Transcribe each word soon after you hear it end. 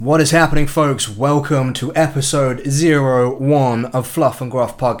What is happening, folks? Welcome to episode 01 of Fluff and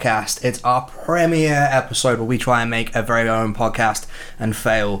Gruff podcast. It's our premiere episode where we try and make a very own podcast and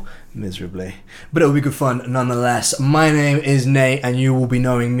fail miserably. But it'll be good fun nonetheless. My name is Nate and you will be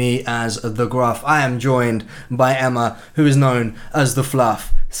knowing me as the Gruff. I am joined by Emma, who is known as the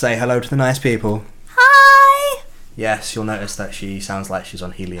Fluff. Say hello to the nice people. Hi! Yes, you'll notice that she sounds like she's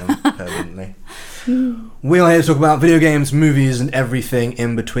on helium permanently. We are here to talk about video games, movies, and everything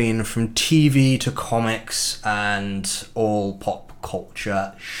in between, from TV to comics and all pop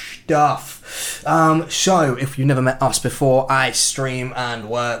culture stuff. So, if you've never met us before, I stream and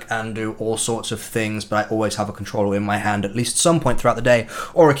work and do all sorts of things, but I always have a controller in my hand at least some point throughout the day,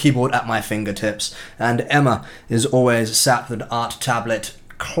 or a keyboard at my fingertips. And Emma is always sat with an art tablet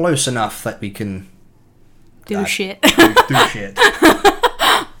close enough that we can Do shit. do shit.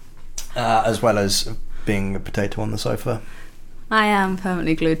 As well as being a potato on the sofa. I am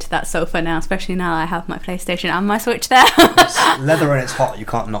permanently glued to that sofa now, especially now I have my PlayStation and my Switch there. It's leather and it's hot. You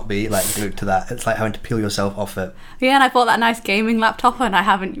can't not be glued to that. It's like having to peel yourself off it. Yeah, and I bought that nice gaming laptop and I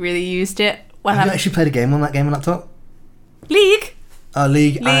haven't really used it. Have you actually played a game on that gaming laptop? League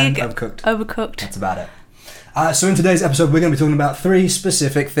And Overcooked. Overcooked. That's about it. So in today's episode, we're going to be talking about three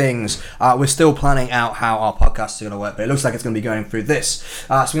specific things. We're still planning out how our podcasts are going to work, but it looks like it's going to be going through this.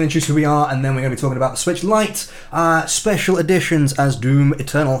 So we're going to introduce who we are, and then we're going to be talking about the Switch Lite special editions, as Doom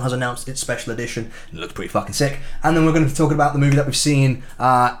Eternal has announced its special edition. It looks pretty fucking sick. And then we're going to be talking about the movie that we've seen,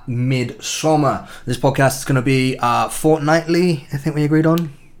 Midsommer. This podcast is going to be fortnightly, I think we agreed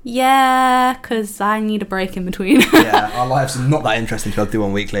on. Yeah, because I need a break in between. Yeah, our lives are not that interesting to be able to do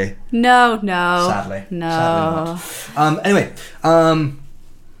one weekly. No. Sadly. No. Sadly not. Anyway, what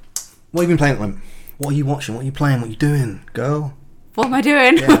have you been playing at the moment? What are you watching? What are you playing? What are you doing, girl? What am I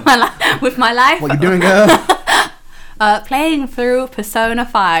doing with my life? What are you doing, girl? Playing through Persona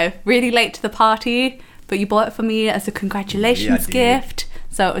 5. Really late to the party, but you bought it for me as a congratulations gift.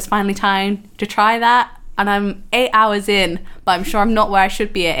 So it was finally time to try that. And I'm 8 hours in, but I'm sure I'm not where I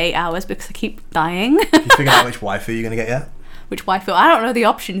should be at 8 hours because I keep dying. Have you figured out which waifu you're going to get yet? Which waifu? I don't know the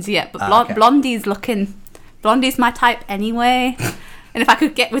options yet, but okay. Blondie's my type anyway. And if I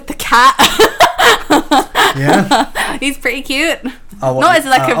could get with the cat. Yeah? He's pretty cute. Oh, not as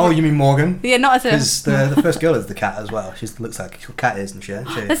like oh, you mean Morgan? Yeah, not as a... Because the first girl is the cat as well. She looks like a cat, isn't she?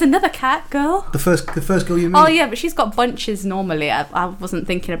 There's another cat girl. The first girl you meet? Oh yeah, but she's got bunches normally. I wasn't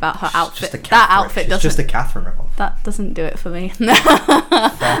thinking about her outfit. That outfit doesn't... It's just a Catherine ripoff. That doesn't do it for me.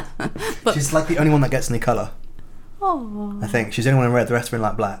 But she's like the only one that gets any colour. Oh. I think. She's the only one in red. The rest are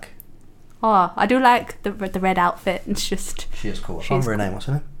in black. Oh, I do like the red outfit. It's just... She is cool. I can't remember her name. What's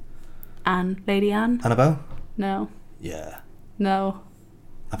her name? Anne. Lady Anne. Annabelle? No. Yeah. No.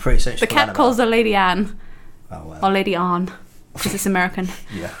 I'm pretty certain the cat calls her Lady Anne. Oh, well. Or Lady Anne. Because it's American.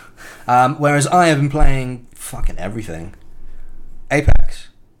 Yeah. Whereas I have been playing fucking everything. Apex.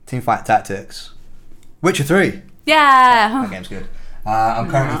 Teamfight Tactics. Witcher 3. Yeah. That game's good. I'm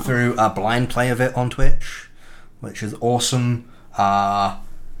currently through a blind play of it on Twitch, which is awesome. I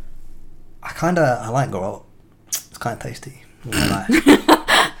like Gruff. It's kind of tasty.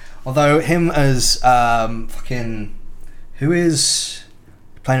 Although him as who is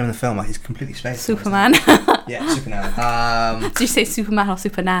playing him in the film? Like, he's completely spaced. Superman. Yeah, Superman. Did you say Superman or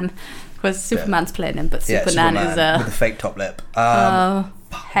Supernan? Because Superman's playing him, but Superman is with the fake top lip. Henry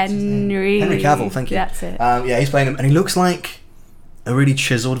Cavill. Thank you. That's it. Yeah, he's playing him, and he looks like a really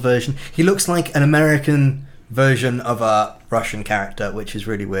chiseled version. He looks like an American version of a Russian character, which is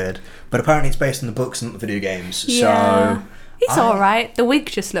really weird. But apparently, it's based on the books and not the video games. Yeah. So he's alright. The wig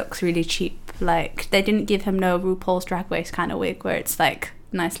just looks really cheap. Like, they didn't give him no RuPaul's Drag Race kind of wig where it's like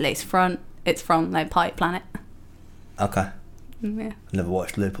nice lace front. It's from like Party Planet. Okay. Yeah. Never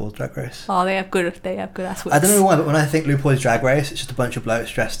watched RuPaul's Drag Race. Oh, they have good ass wigs. I don't know why, but when I think RuPaul's Drag Race, it's just a bunch of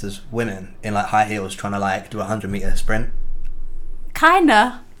blokes dressed as women in like high heels trying to like do a 100-meter sprint.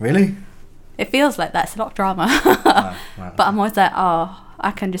 Kinda. Really? It feels like that's a lot of drama. Right. But I'm always like,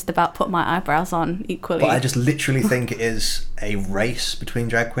 I can just about put my eyebrows on equally. But I just literally think it is a race between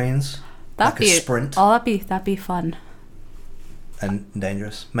drag queens. A sprint. Oh, that'd be fun. And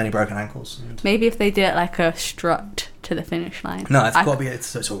dangerous. Many broken ankles. Maybe if they did it like a strut to the finish line. No, it's got to be.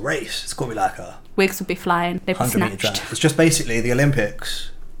 It's a race. It's got to be like a wigs would be flying. They'd be 100-meter snatched. drag. It's just basically the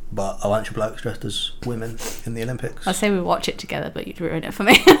Olympics, but a bunch of blokes dressed as women in the Olympics. I'd say we watch it together, but you'd ruin it for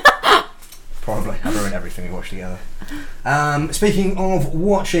me. Probably. I've ruined everything we watch together. Speaking of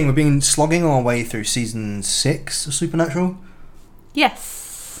watching, we've been slogging our way through season 6 of Supernatural. Yes.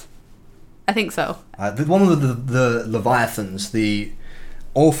 I think so. One of the Leviathans, the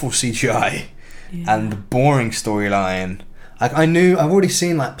awful CGI and the boring storyline Like, I've already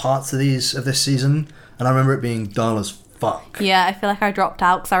seen like parts of this season, and I remember it being dull as fuck. Yeah, I feel like I dropped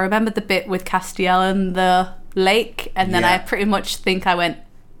out because I remember the bit with Castiel and the lake, and then I pretty much think I went,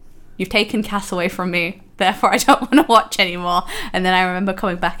 "You've taken Cass away from me, therefore I don't want to watch anymore." And then I remember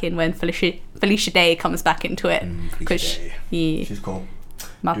coming back in when Felicia Day comes back into it. She's cool.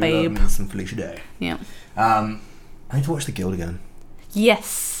 My babe. Love me some Felicia Day. Yeah. I need to watch The Guild again.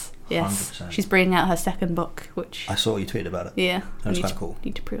 Yes. 100%. She's bringing out her second book, which I saw you tweeted about it. Yeah. That's quite cool.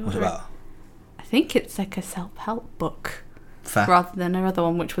 Need to pre-order What's it about? I think it's like a self-help book. Fair. Rather than another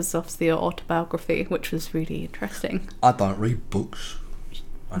one, which was obviously an autobiography, which was really interesting. I don't read books.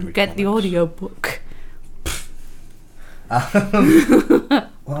 Get the audio book.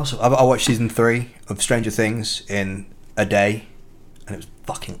 What else? I watched season 3 of Stranger Things in a day, and it was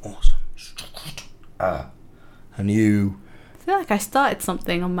fucking awesome. And you... I feel like I started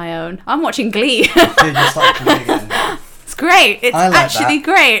something on my own. I'm watching Glee. You started Glee again. It's great. It's actually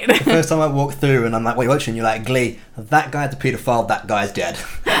great. The first time I walked through and I'm like, "What are you watching?" You're like, "Glee. That guy's a paedophile. That guy's dead."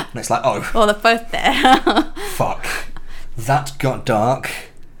 And it's like, oh. Well, they're both there. Fuck. That got dark.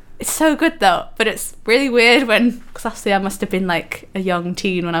 It's so good though, but it's really weird because obviously I must have been like a young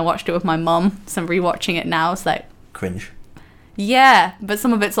teen when I watched it with my mum. So I'm rewatching it now. It's like cringe. Yeah, but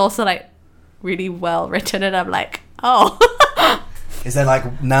some of it's also like really well written, and I'm like, oh. Is there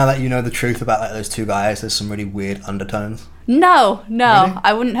like, now that you know the truth about like those two guys, there's some really weird undertones? No. Really?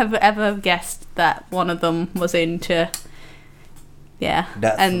 I wouldn't have ever guessed that one of them was into. Yeah,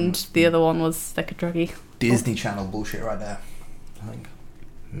 and the other one was like a druggie. Disney Channel bullshit right there, I think.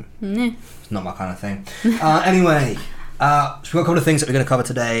 It's not my kind of thing. Anyway, so we've got a couple of things that we're going to cover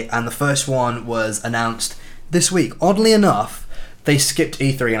today, and the first one was announced this week. Oddly enough, they skipped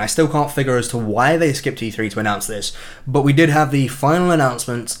E3, and I still can't figure as to why they skipped E3 to announce this, but we did have the final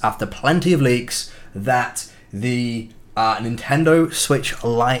announcement after plenty of leaks that the Nintendo Switch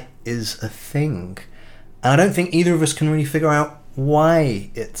Lite is a thing. And I don't think either of us can really figure out why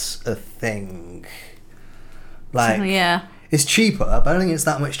it's a thing. Like, yeah. It's cheaper, but I don't think it's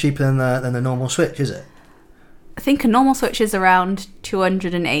that much cheaper than the normal Switch, is it? I think a normal Switch is around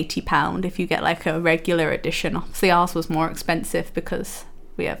 £280 if you get like a regular edition. Obviously ours was more expensive because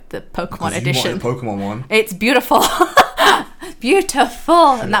we have the Pokemon edition. You wanted the Pokemon one. It's beautiful.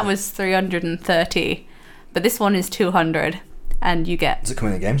 Beautiful. And that was $330. But this one is $200 and you get... Does it come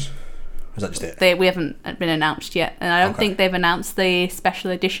in the games? Or is that just it? We haven't been announced yet. And I don't think they've announced the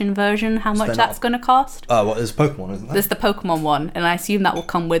special edition version, how much that's going to cost. Oh, well, there's Pokemon, isn't there? There's the Pokemon one, and I assume that will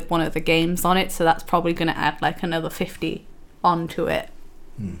come with one of the games on it, so that's probably going to add like another $50 onto it.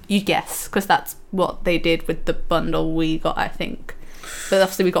 You guess, because that's what they did with the bundle we got, I think. But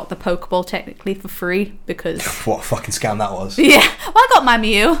obviously we got the Pokeball technically for free, because... What a fucking scam that was. Yeah, well, I got my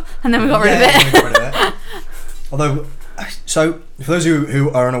Mew, and then we got rid of it. We got rid of it. Although, so, for those who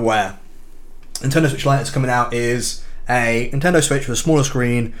are unaware, Nintendo Switch Lite that's coming out is a Nintendo Switch with a smaller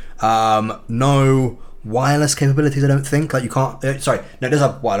screen, no wireless capabilities, I don't think. Like, you can't... it does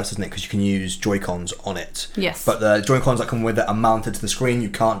have wireless, doesn't it? Because you can use Joy-Cons on it. Yes. But the Joy-Cons that come with it are mounted to the screen.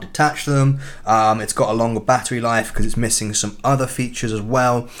 You can't detach them. It's got a longer battery life because it's missing some other features as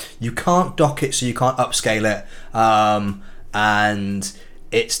well. You can't dock it, so you can't upscale it. And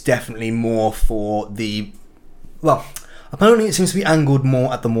it's definitely more for the... Well... Apparently it seems to be angled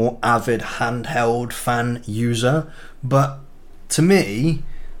more at the more avid handheld fan user, but to me,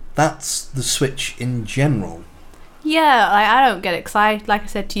 that's the Switch in general. Yeah, I don't get excited. Like I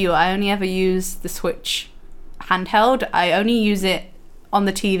said to you, I only ever use the Switch handheld. I only use it on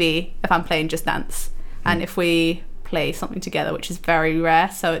the TV if I'm playing Just Dance, and if we play something together, which is very rare.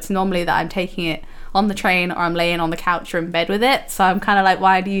 So it's normally that I'm taking it on the train or I'm laying on the couch or in bed with it. So I'm kind of like,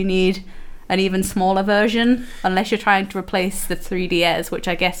 why do you need an even smaller version, unless you're trying to replace the 3DS, which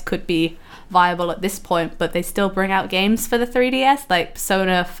I guess could be viable at this point, but they still bring out games for the 3DS, like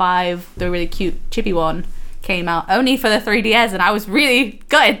Persona 5, the really cute chibi one, came out only for the 3DS, and I was really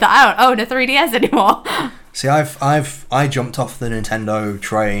gutted that I don't own a 3DS anymore. See, I jumped off the Nintendo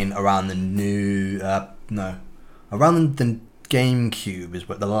train around the around the GameCube is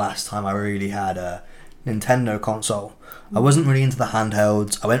the last time I really had a Nintendo console. I wasn't really into the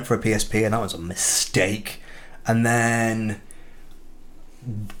handhelds. I went for a PSP and that was a mistake. And then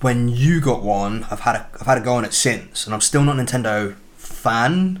when you got one, I've had a go on it since, and I'm still not a Nintendo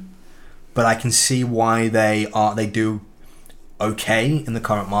fan, but I can see why they do okay in the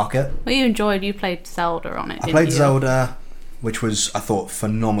current market. Well, you played Zelda on it, didn't you? I played Zelda, which was, I thought,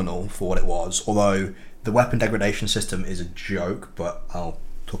 phenomenal for what it was, although the weapon degradation system is a joke, but I'll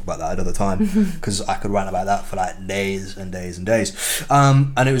talk about that another time, because I could rant about that for like days and days and days.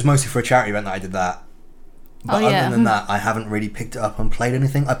 And it was mostly for a charity event that I did that. But other than that, I haven't really picked it up and played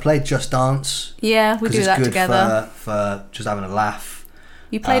anything. I played Just Dance. Yeah, we do that together. For just having a laugh.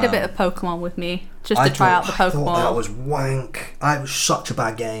 You played a bit of Pokemon with me, just to try out the Pokemon. I thought that was wank. It was such a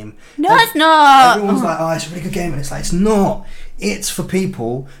bad game. No, it's not! Everyone's like, oh, it's a really good game. And it's like, it's not. It's for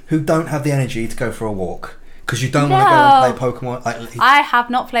people who don't have the energy to go for a walk. Because you don't want to go and play Pokemon. I have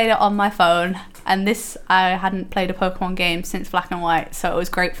not played it on my phone. And I hadn't played a Pokemon game since Black and White. So it was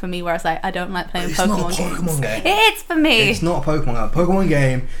great for me, whereas I don't like playing Pokemon games. It's not a Pokemon game. It's for me. It's not a Pokemon game. A Pokemon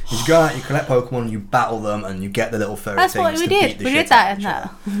game is you go out, you collect Pokemon, you battle them, and you get the little fairy things. That's what we did. We did that in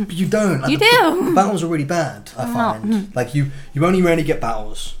that. But you don't. You do. The battles are really bad, I find. Like, you only really get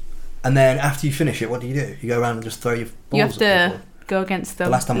battles. And then after you finish it, what do? You go around and just throw your balls You have to go against the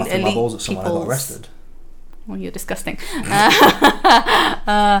last time I threw my balls at someone, I got arrested. Well, you're disgusting.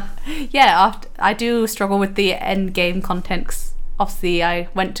 I do struggle with the end game content. 'Cause obviously, I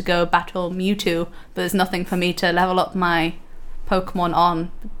went to go battle Mewtwo, but there's nothing for me to level up my Pokemon on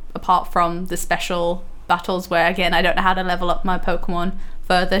apart from the special battles where, again, I don't know how to level up my Pokemon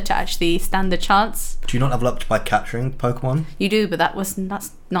further to actually stand a chance. Do you not level up by capturing Pokemon? You do, but that's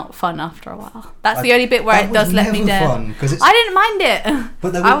not fun after a while. That's the only bit where it does let me down. I didn't mind it.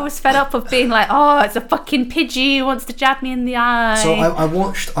 But I was fed up of being like, oh, it's a fucking Pidgey who wants to jab me in the eye. So I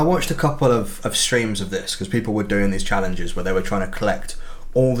watched a couple of streams of this because people were doing these challenges where they were trying to collect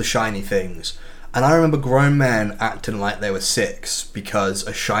all the shiny things. And I remember grown men acting like they were 6 because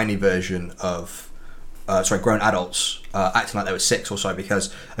a shiny version of grown adults acting like they were 6 or so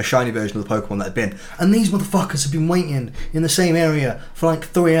because a shiny version of the Pokemon that had been. And these motherfuckers have been waiting in the same area for like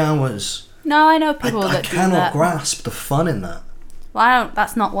 3 hours. No, I know people that do that. I cannot grasp the fun in that. Well,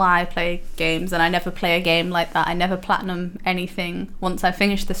 that's not why I play games, and I never play a game like that. I never platinum anything. Once I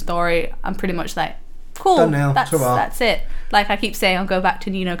finish the story, I'm pretty much like, cool, done now. That's it. Like I keep saying, I'll go back to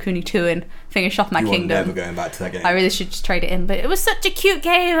Ni no Kuni 2 and finish off my kingdom. You're never going back to that game. I really should just trade it in, but it was such a cute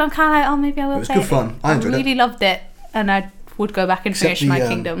game. I'm kind of like, oh, maybe I will play it. It was good fun. I enjoyed it. I really loved it, and I would go back and finish my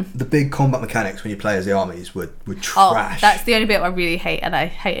kingdom. The big combat mechanics when you play as the armies were trash. Oh, that's the only bit I really hate, and I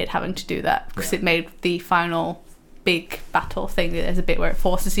hated having to do that because it made the final big battle thing. There's a bit where it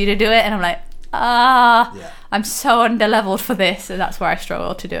forces you to do it, and I'm like, I'm so underleveled for this, and that's where I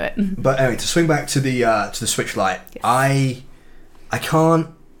struggle to do it. But anyway, to swing back to the Switch Lite, yes. I can't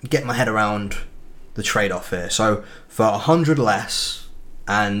get my head around the trade-off here. So for 100 less,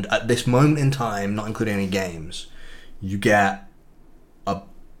 and at this moment in time, not including any games, you get a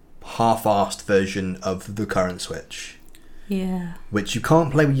half-assed version of the current Switch. Yeah. Which you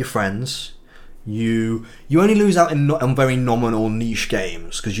can't play with your friends. You only lose out on very nominal niche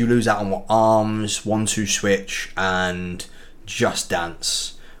games because you lose out on ARMS, 1-2 Switch, and Just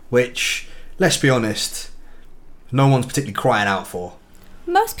Dance, which, let's be honest, no one's particularly crying out for.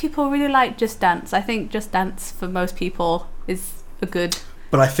 Most people really like Just Dance. I think Just Dance for most people is a good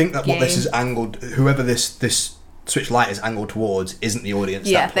But I think that game. What this is angled, whoever this Switch Lite is angled towards isn't the audience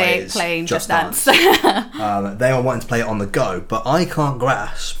that plays they ain't playing Just Dance. They are wanting to play it on the go, but I can't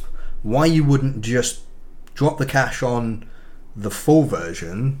grasp why you wouldn't just drop the cash on the full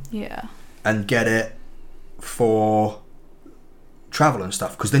version and get it for travel and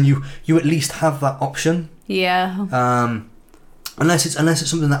stuff, because then you at least have that option. Unless it's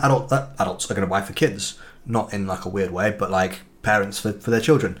something that adults are going to buy for kids, not in like a weird way, but like parents for their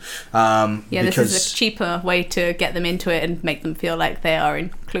children. This is a cheaper way to get them into it and make them feel like they are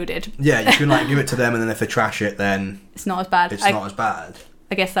included. Yeah, you can like give it to them, and then if they trash it, then it's not as bad. It's not as bad.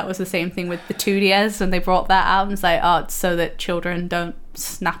 I guess that was the same thing with the 2DS when they brought that out, and it's like, it's so that children don't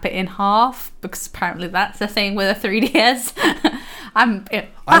snap it in half, because apparently that's the thing with a 3DS. I'm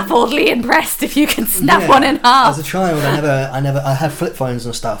baffledly impressed if you can snap one in half. As a child, I had flip phones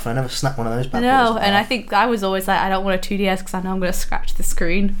and stuff, and I never snapped one of those bad boys. No, and I think I was always like, I don't want a 2DS because I know I'm going to scratch the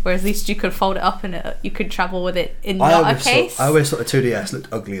screen, whereas at least you could fold it up and you could travel with it in not a case. I always thought the 2DS looked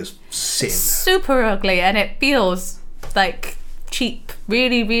ugly as sin. Super ugly, and it feels like cheap,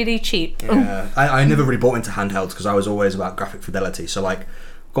 really, really cheap. Yeah, I never really bought into handhelds because I was always about graphic fidelity. So like,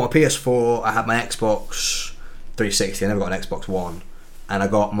 got my PS4, I had my Xbox 360. I never got an Xbox One, and I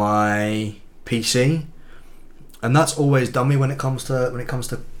got my PC, and that's always done me when it comes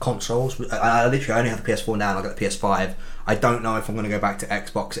to consoles. I literally only have the PS4 now, and I got the PS5. I don't know if I'm going to go back to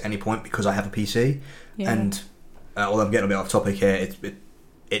Xbox at any point because I have a PC, and although I'm getting a bit off topic here,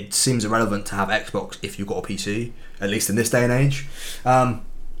 it seems irrelevant to have Xbox if you've got a PC, at least in this day and age. So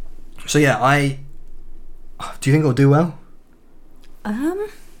yeah, do you think it'll do well? I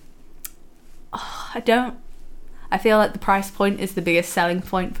don't. I feel like the price point is the biggest selling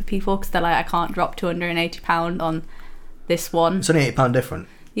point for people, because they're like, I can't drop £280 on this one. It's only £8 different.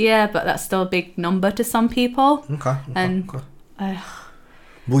 Yeah, but that's still a big number to some people. Okay. And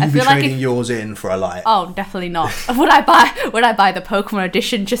will you I be feel like trading yours in for a Lite? Oh, definitely not. Would I buy the Pokemon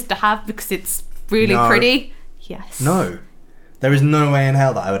edition just to have because it's really pretty? Yes. No. There is no way in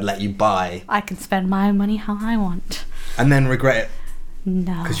hell that I would let you buy. I can spend my money how I want. And then regret it.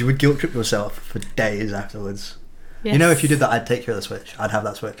 No. Because you would guilt trip yourself for days afterwards. Yes. You know, if you did that, I'd take you the Switch. I'd have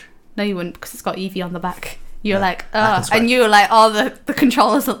that Switch. No, you wouldn't, because it's got Eevee on the back. You're like, and you were like, oh, the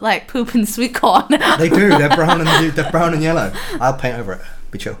controllers look like poop and sweet corn. They do. They're brown and yellow. I'll paint over it.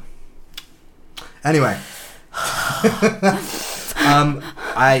 Be chill. Anyway,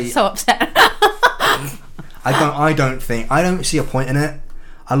 So upset. I don't see a point in it.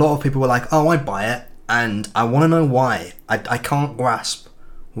 A lot of people were like, oh, I'd buy it, and I want to know why. I can't grasp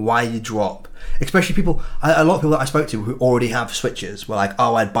why you drop. Especially a lot of people that I spoke to who already have Switches were like,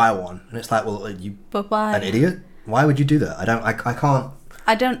 oh, I'd buy one. And it's like, well, but why? An idiot? Why would you do that? I can't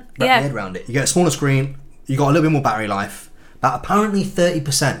wrap my head around it. You get a smaller screen, you got a little bit more battery life, but apparently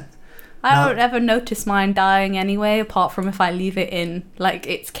 30%. I don't ever notice mine dying anyway, apart from if I leave it in like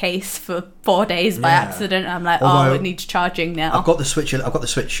its case for 4 days by accident. I'm like, although, it needs charging now. I've got the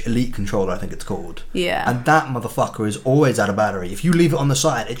Switch Elite controller, I think it's called. Yeah. And that motherfucker is always out of battery. If you leave it on the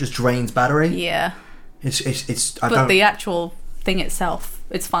side, it just drains battery. Yeah. But the actual thing itself,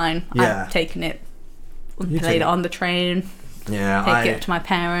 it's fine. Yeah. I've taken it, played it on the train. Yeah, Take it to my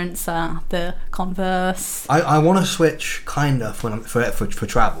parents, the Converse. I want to Switch kind of for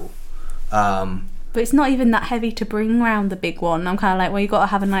travel. But it's not even that heavy to bring around the big one. I'm kind of like, well, you got to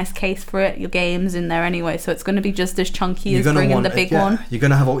have a nice case for it. Your game's in there anyway, so it's going to be just as chunky as bringing the big one. You're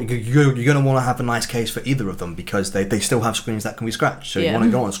going to want to have a nice case for either of them because they still have screens that can be scratched. So you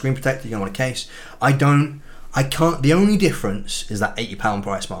want a screen protector, you're going to want a case. I can't. The only difference is that £80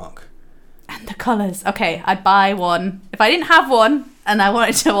 price mark. And the colours. Okay, I'd buy one. If I didn't have one and I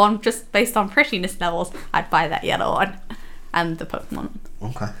wanted to one just based on prettiness levels, I'd buy that yellow one and the Pokemon.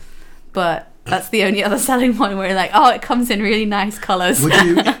 Okay. But that's the only other selling point where you're like, oh, it comes in really nice colours. Would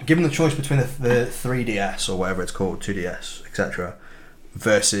you, given the choice between the 3DS or whatever it's called, 2DS, etc.,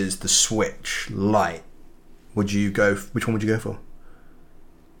 versus the Switch Lite, which one would you go for?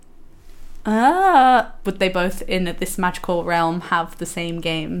 Would they both in this magical realm have the same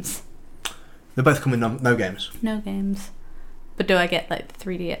games? They both come with no games. No games. But do I get like the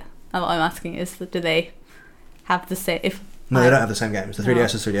 3DS? What I'm asking is, do they have the same... No, they don't have the same games. The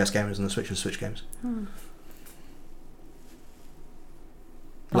 3DS is 3DS games and the Switch is Switch games.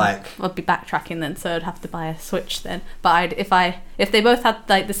 I'd be backtracking then, so I'd have to buy a Switch then. But if they both had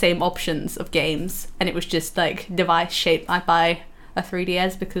like the same options of games and it was just like device shape, I'd buy a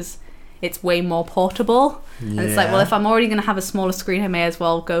 3DS because it's way more portable. Yeah. And it's like, well, if I'm already going to have a smaller screen, I may as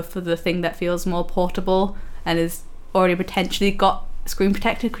well go for the thing that feels more portable and is already potentially got screen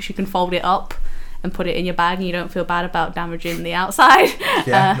protected because you can fold it up and put it in your bag and you don't feel bad about damaging the outside.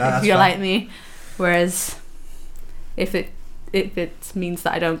 If you're like me. Whereas if it means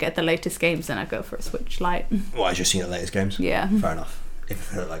that I don't get the latest games, then I go for a Switch Lite. Well, I just seen the latest games. Yeah. Fair enough. If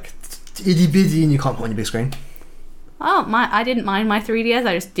they're like itty bitty and you can't put on your big screen. Oh, I didn't mind my 3DS.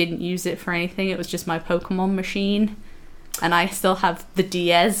 I just didn't use it for anything. It was just my Pokemon machine. And I still have the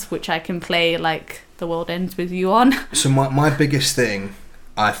DS, which I can play like The World Ends With You on. So my biggest thing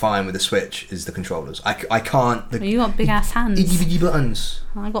I find with the Switch is the controllers. I can't... You got big ass hands. Itty bitty buttons.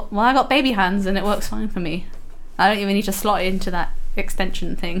 I got baby hands and it works fine for me. I don't even need to slot it into that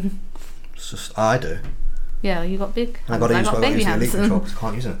extension thing. It's just, I do. Yeah, you got big hands. I got baby hands. The Elite control because I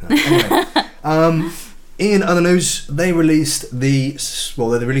can't use it now. Anyway, in other news, they released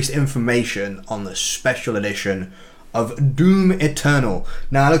information on the special edition of Doom Eternal.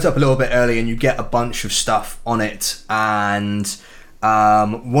 Now, I looked up a little bit earlier and you get a bunch of stuff on it, and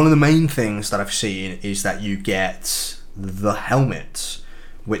one of the main things that I've seen is that you get the helmet,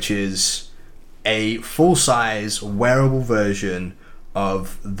 which is a full-size wearable version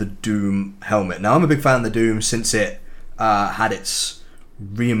of the Doom helmet. Now, I'm a big fan of the Doom since it had its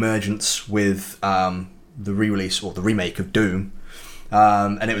re-emergence with the re-release or the remake of Doom.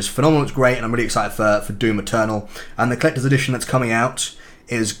 And it was phenomenal, it's great, and I'm really excited for Doom Eternal. And the collector's edition that's coming out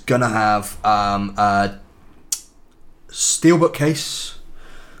is gonna have a steelbook case,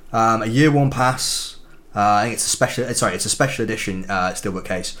 a year one pass. I think it's a special edition steelbook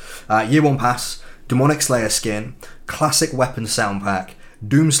case. Year one pass, Demonic Slayer skin, classic weapon sound pack,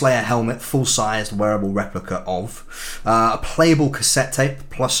 Doomslayer helmet, full-sized wearable replica of, a playable cassette tape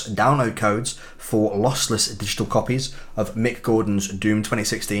plus download codes for lossless digital copies of Mick Gordon's Doom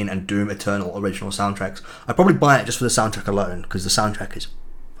 2016 and Doom Eternal original soundtracks. I'd probably buy it just for the soundtrack alone because the soundtrack is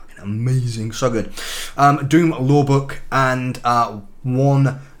fucking Amazing, so good. Doom Law Book and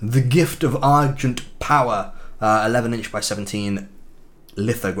won The Gift of Argent Power, 11-inch by 17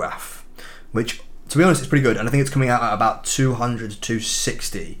 lithograph, which, to be honest, is pretty good. And I think it's coming out at about 200 to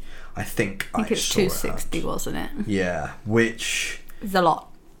 260. I think it's 260, wasn't it? Yeah, which is a lot,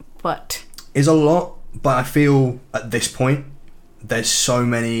 but I feel at this point there's so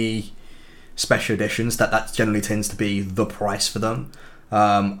many special editions that generally tends to be the price for them.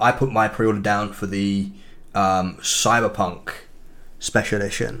 I put my pre-order down for the Cyberpunk special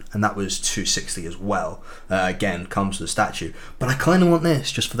edition, and that was 260 as well. Again, comes with a statue, but I kind of want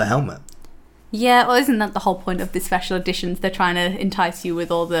this just for the helmet. Yeah, well, isn't that the whole point of the special editions? They're trying to entice you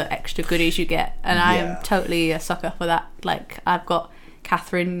with all the extra goodies you get, and I am totally a sucker for that. Like, I've got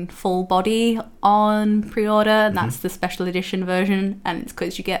Catherine full body on pre-order, and that's the special edition version, and it's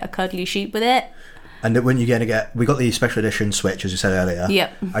because you get a cuddly sheep with it. And when you we got the special edition Switch, as you said earlier.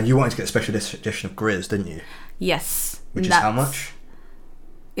 Yep. And you wanted to get the special edition of Grizz, didn't you? Yes. Which is how much?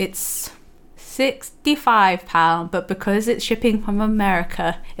 It's £65, but because it's shipping from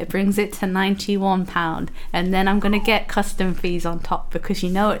America, it brings it to £91, and then I'm going to get custom fees on top, because you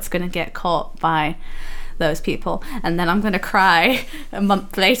know it's going to get caught by those people, and then I'm going to cry a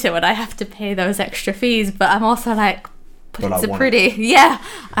month later when I have to pay those extra fees. But I'm also like, but it's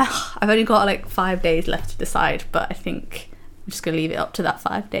I've only got like 5 days left to decide, but I think I'm just going to leave it up to that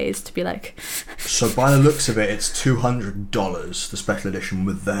 5 days to be like... So by the looks of it, it's $200, the special edition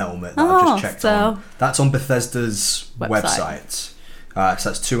with the helmet that I've just checked on. That's on Bethesda's website. So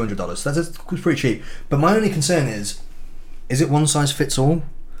that's $200. So that's pretty cheap. But my only concern is it one size fits all?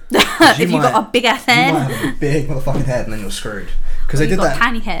 If you've got a big ass head. You might have a big motherfucking head and then you're screwed. Because they did that.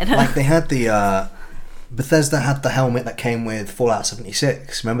 Tiny head. Like they had the... Bethesda had the helmet that came with Fallout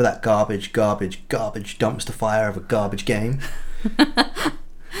 76. Remember that garbage dumpster fire of a garbage game?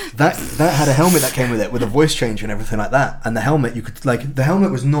 that had a helmet that came with it with a voice changer and everything like that. And the helmet, the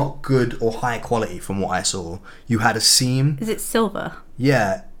helmet was not good or high quality from what I saw. You had a seam. Is it silver?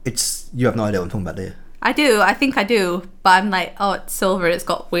 Yeah, you have no idea what I'm talking about, do you? I think I do, but I'm like, oh, it's silver, it's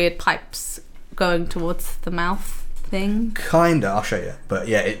got weird pipes going towards the mouth thing. Kinda, I'll show you. But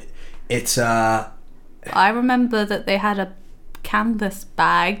yeah, it's I remember that they had a canvas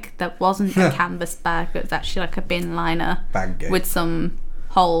bag that wasn't a canvas bag, it was actually like a bin liner with some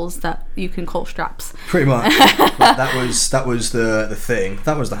holes that you can call straps. Pretty much. that was the thing.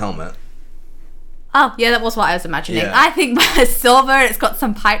 That was the helmet. Oh, yeah, that was what I was imagining. Yeah. I think silver, it's got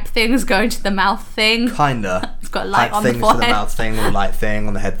some pipe things going to the mouth thing. Kinda. It's got a light pipe on the forehead. Things for the mouth thing, or light thing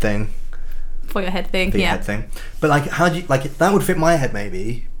on the head thing. For your head thing, the head thing. But like, how do you, like, that would fit my head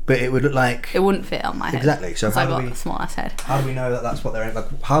maybe, but it would look like... It wouldn't fit on my head. Exactly. So how do we... a small ass head. How do we know that that's what they're...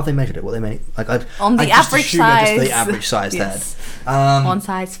 Like, how have they measured it? What they made? Like, on the average size. Just the average sized yes. head. One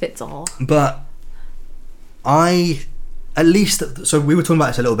size fits all. But at least... So we were talking about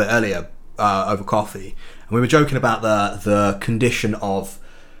this a little bit earlier over coffee, and we were joking about the condition of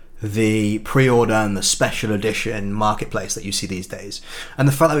the pre-order and the special edition marketplace that you see these days. And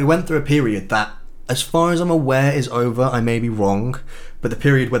the fact that we went through a period that, as far as I'm aware, is over. I may be wrong, but the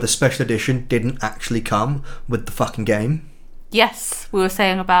period where the special edition didn't actually come with the fucking game. Yes, we were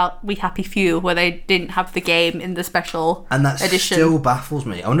saying about We Happy Few, where they didn't have the game in the special and that edition. Still baffles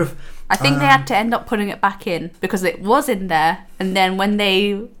me. I wonder if... I think they had to end up putting it back in, because it was in there, and then when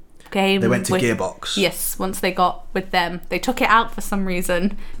they went to Gearbox. Yes, once they got with them, they took it out for some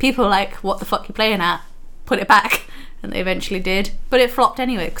reason. People were like, what the fuck you playing at? Put it back. And they eventually did. But it flopped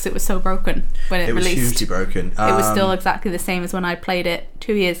anyway because it was so broken when it released. It was hugely broken. It was still exactly the same as when I played it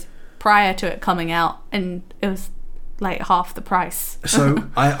 2 years prior to it coming out, and it was like half the price. So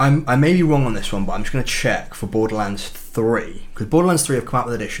I may be wrong on this one, but I'm just going to check for Borderlands 3. Because Borderlands 3 have come out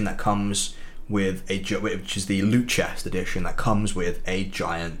with an edition that comes with which is the Loot Chest edition, that comes with a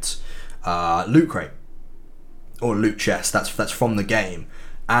giant loot crate. Or loot chest, that's from the game.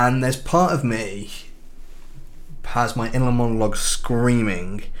 And there's part of me has my inner monologue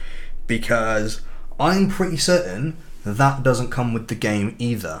screaming, because I'm pretty certain that doesn't come with the game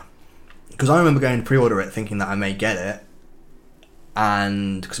either. Because I remember going to pre-order it thinking that I may get it,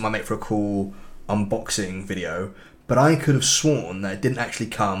 and because I might make for a cool unboxing video, but I could have sworn that it didn't actually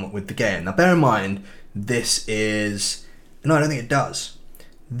come with the game. Now bear in mind, this is... No, I don't think it does.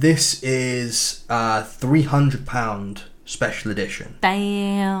 This is £300 special edition.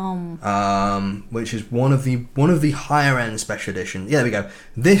 Damn. Which is one of the higher end special editions. Yeah, there we go.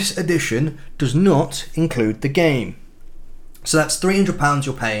 This edition does not include the game. So that's £300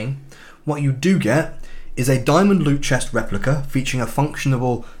 you're paying. What you do get is a diamond loot chest replica featuring a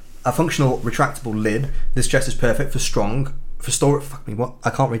functional retractable lid. This chest is perfect for strong fuck me, what?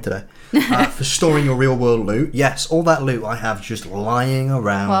 I can't read today. For storing your real world loot. Yes, all that loot I have just lying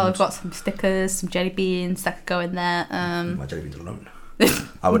around. Well, we've got some stickers, some jelly beans that could go in there. My jelly beans alone.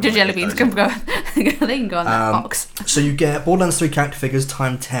 The jelly beans can go. They can go in that box. So you get Borderlands 3 character figures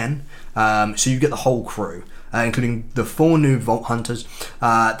times 10. So you get the whole crew, including the 4 new Vault Hunters,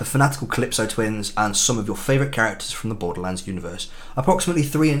 the fanatical Calypso twins, and some of your favourite characters from the Borderlands universe. Approximately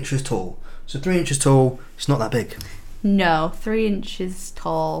 3 inches tall. So 3 inches tall, it's not that big. No, 3 inches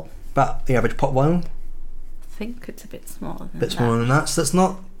tall. About the average pot vinyl. I think it's a bit smaller than that. Bit smaller than that, so that's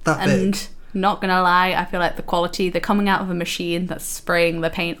not that big. And not gonna lie, I feel like the quality, they're coming out of a machine that's spraying the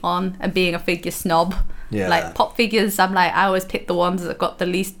paint on, and being a figure snob. Yeah. Like pop figures, I always pick the ones that got the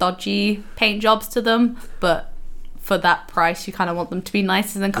least dodgy paint jobs to them, but for that price you kind of want them to be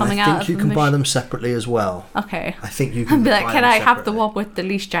nicer than coming out of the I think you can buy them separately as well. Okay. I think you can I'd be like, can I have the separately. one with the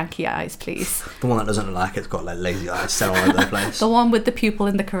least janky eyes, please? The one that doesn't look like it's got like lazy eyes set all over the place. The one with the pupil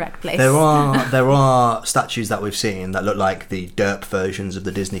in the correct place. There are statues that we've seen that look like the derp versions of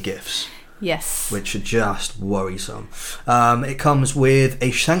the Disney GIFs. Yes. Which are just worrisome. It comes with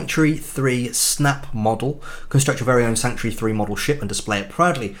a Sanctuary 3 snap model. Construct your very own Sanctuary 3 model ship and display it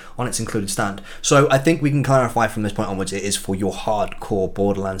proudly on its included stand. So I think we can clarify from this point onwards it is for your hardcore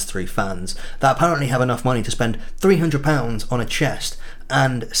Borderlands 3 fans that apparently have enough money to spend £300 on a chest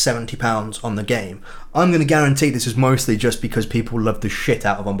and £70 on the game. I'm going to guarantee this is mostly just because people love the shit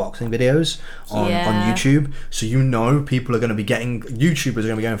out of unboxing videos on YouTube. So people are going to be YouTubers are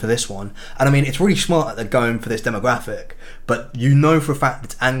going to be going for this one. And I mean, it's really smart that they're going for this demographic, but for a fact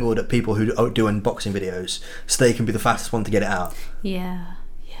it's angled at people who do unboxing videos, so they can be the fastest one to get it out. Yeah.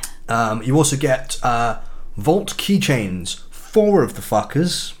 You also get Vault keychains, 4 of the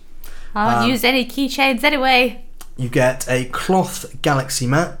fuckers. I don't use any keychains anyway. You get a cloth galaxy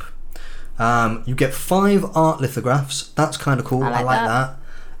map. You get 5 art lithographs. That's kind of cool. I like that.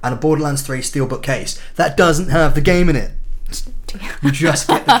 And a Borderlands 3 steelbook case. That doesn't have the game in it. You just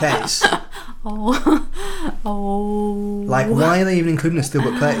get the case. Like, why are they even including a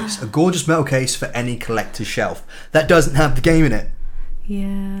steelbook case? A gorgeous metal case for any collector's shelf. That doesn't have the game in it.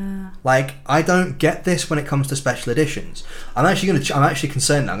 Yeah. Like, I don't get this when it comes to special editions. I'm actually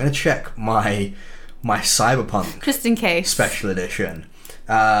concerned now. I'm going to check my Cyberpunk just in case special edition,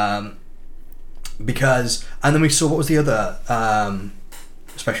 because, and then we saw, what was the other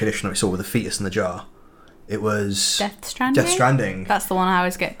special edition that we saw with the fetus in the jar? It was Death Stranding. That's the one I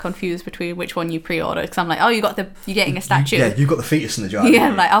always get confused between which one you pre-ordered, because I'm like, oh, you're getting a statue. You got the fetus in the jar. Yeah,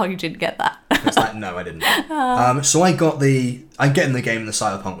 I'm like, oh, you didn't get that. It's like, no, I didn't. So I'm getting the game in the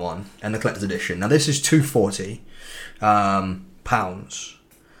Cyberpunk one and the collector's edition. Now this is £240 pounds.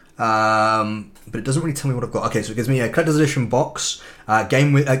 But it doesn't really tell me what I've got. Okay, so it gives me a collector's edition box,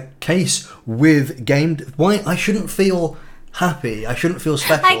 game with a case with game. Why I shouldn't feel happy? I shouldn't feel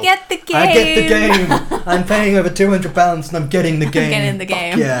special. I get the game. I get the game. I'm paying over £200 and I'm getting the game. I'm getting the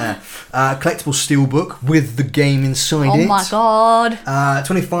game. Yeah. Collectible steelbook with the game inside it. Oh my god.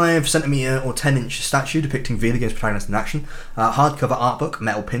 25cm or 10-inch statue depicting V, the game's protagonist in action. Hardcover art book,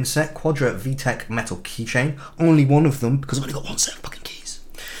 metal pin set, Quadra VTech metal keychain. Only one of them because I've only got one set of fucking keys.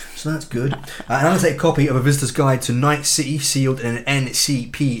 So that's good. An annotated copy of A Visitor's Guide to Night City, sealed in an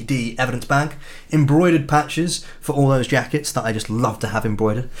NCPD evidence bag. Embroidered patches for all those jackets that I just love to have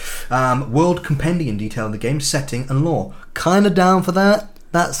embroidered. World compendium detailing the game's setting and lore. Kind of down for that.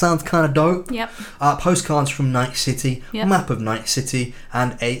 That sounds kind of dope. Yep. Postcards from Night City, yep. Map of Night City,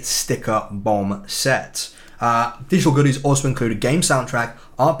 and a sticker bomb set. Digital goodies also include a game soundtrack,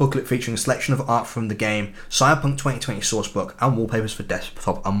 art booklet featuring a selection of art from the game, Cyberpunk 2020 sourcebook, and wallpapers for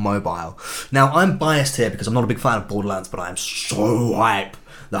desktop and mobile. Now, I'm biased here because I'm not a big fan of Borderlands, but I am so hype.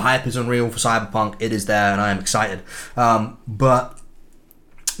 The hype is unreal for Cyberpunk. It is there, and I am excited. But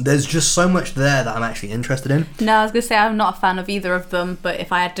there's just so much there that I'm actually interested in. No, I was going to say I'm not a fan of either of them, but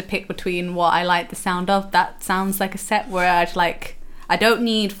if I had to pick between what I like the sound of, that sounds like a set where I'd like... I don't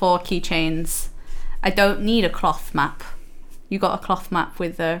need 4 keychains. I don't need a cloth map. You got a cloth map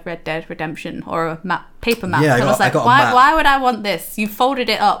with Red Dead Redemption, or a paper map. Yeah, I was like, why would I want this? You folded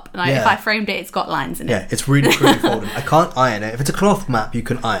it up, and if I framed it, it's got lines in it. Yeah, it's really truly folded. I can't iron it. If it's a cloth map, you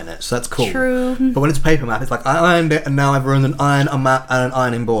can iron it, so that's cool. True. But when it's a paper map, it's like, I ironed it, and now I've ruined an iron, a map, and an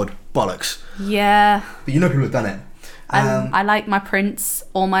ironing board. Bollocks. Yeah. But people have done it. I like my prints,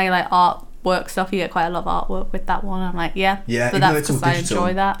 all my artwork stuff. You get quite a lot of artwork with that one. I'm like, yeah. Yeah, but that's because I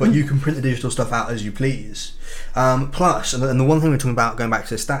enjoy that. But you can print the digital stuff out as you please. Plus, and the one thing we're talking about going back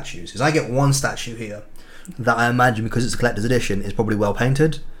to the statues is I get one statue here that I imagine, because it's a collector's edition, is probably well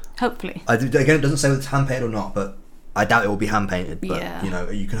painted. Hopefully. Again, it doesn't say whether it's hand painted or not, but I doubt it will be hand painted, but Yeah. you know,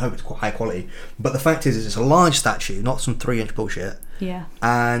 you can hope it's quite high quality. But the fact is it's a large statue, not some 3-inch bullshit. Yeah.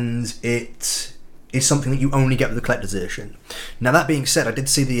 And it is something that you only get with the collector's edition. Now, that being said, I did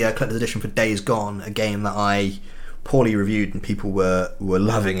see the collector's edition for Days Gone, a game that I poorly reviewed and people were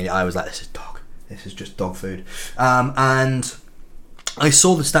loving it. I was like, this is just dog food. And I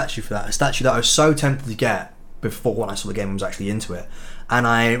saw the statue for that, a statue that I was so tempted to get before when I saw the game and was actually into it. And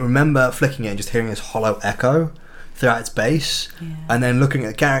I remember flicking it and just hearing this hollow echo throughout its base, and then looking at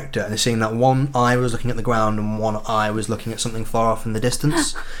the character and seeing that one eye was looking at the ground and one eye was looking at something far off in the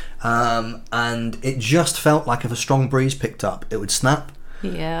distance. And it just felt like if a strong breeze picked up, it would snap.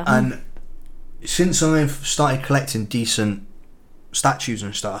 Yeah. And since I've started collecting decent statues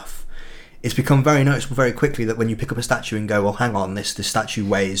and stuff, it's become very noticeable very quickly that when you pick up a statue and go, well, hang on, this statue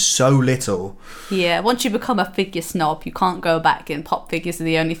weighs so little. Yeah, once you become a figure snob, you can't go back, and pop figures are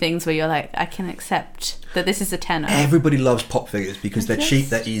the only things where you're like, I can accept that this is a tenner. Everybody loves pop figures because they're cheap,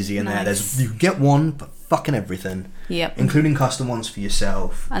 they're easy, and you can get one for fucking everything. Yep. Including custom ones for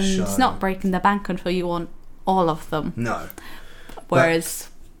yourself. And it's not breaking the bank until you want all of them. No. Whereas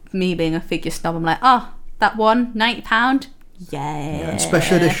me being a figure snob, I'm like, oh, that one, £90? Yeah. And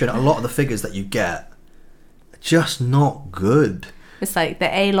special edition, a lot of the figures that you get are just not good. It's like the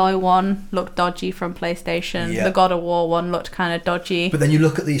Aloy one looked dodgy from PlayStation. Yeah. The God of War one looked kind of dodgy. But then you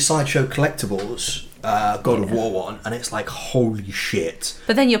look at the Sideshow Collectibles God of War one, and it's like, holy shit.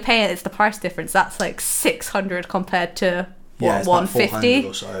 But then you're paying, it's the price difference. That's like 600 compared to what, it's 150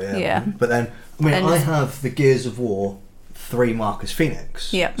 or so, yeah. But then, I mean, I have the Gears of War 3 Marcus Phoenix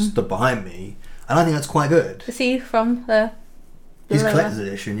stood behind me, and I think that's quite good. Is he from the His collector's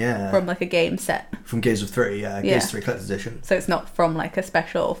edition, from like a game set? From Gears of 3, Gears 3 collector's edition. So it's not from like a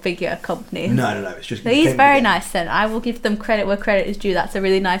special figure company. No, it's just. So he's very nice. Then I will give them credit where credit is due. That's a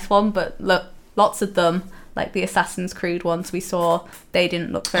really nice one. But look, lots of them, like the Assassin's Creed ones we saw, they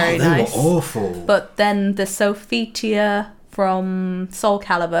didn't look very nice. They were awful. But then the Sophitia from Soul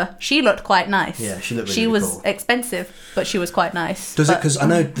Calibur, she looked quite nice. Yeah, she looked really She was cool. Expensive, but she was quite nice. Does it? Because I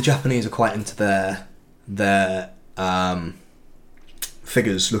know the Japanese are quite into their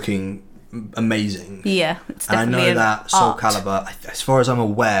figures looking amazing. Yeah, it's and I definitely know that Soul art. Calibur, as far as I'm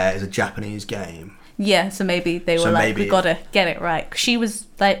aware, is a Japanese game. Yeah, so maybe they were we gotta get it right. 'Cause she was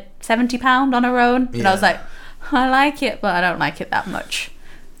like £70 on her own, and I was like, I like it, but I don't like it that much.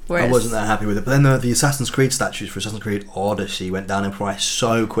 Whereas, I wasn't that happy with it. But then the Assassin's Creed statues for Assassin's Creed Odyssey went down in price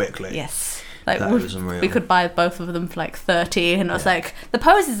so quickly. Yes. Like that was unreal. We could buy both of them for like 30, and I was like, the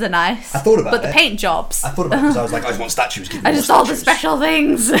poses are nice. I thought about but it. the paint jobs. I thought about it because I was like, I just want statues. Give me I more just saw the statues. special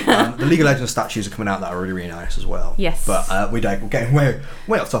things. The League of Legends statues are coming out that are really, really nice as well. Yes. But we're getting way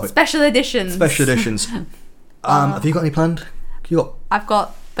off topic. Special editions. Special editions. Have you got any planned? I've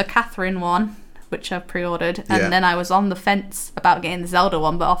got the Catherine one, which I've pre-ordered, and then I was on the fence about getting the Zelda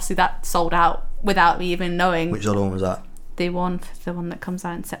one, but obviously that sold out without me even knowing. Which Zelda one was that? The one that comes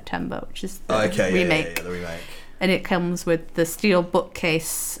out in September, which is the remake. remake. The remake. And it comes with the steel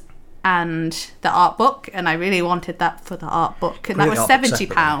bookcase and the art book, and I really wanted that for the art book, and that was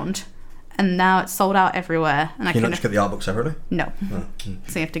 £70, and now it's sold out everywhere. And Can you not just get the art book separately? No,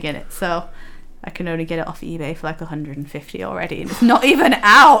 so you have to get it. So I can only get it off eBay for like 150 already, and it's not even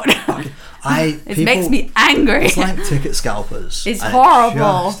out. It makes me angry. It's like ticket scalpers. It's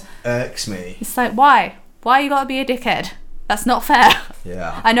horrible. It just irks me. It's like, why you gotta be a dickhead? That's not fair.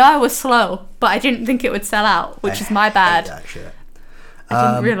 Yeah. I know I was slow, but I didn't think it would sell out, which is my bad. That shit.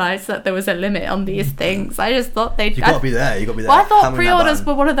 I didn't realise that there was a limit on these things. I just thought they'd... You got to be there. Well, I thought pre-orders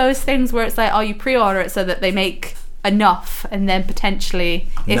were one of those things where it's like, you pre-order it so that they make enough, and then potentially...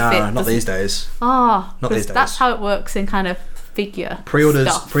 not these days. Not these days. That's how it works in kind of figure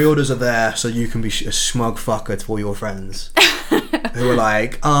stuff. Pre-orders are there so you can be a smug fucker to all your friends who are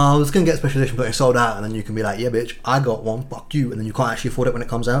like, I was going to get a special edition but it sold out, and then you can be like, yeah bitch, I got one, fuck you, and then you can't actually afford it when it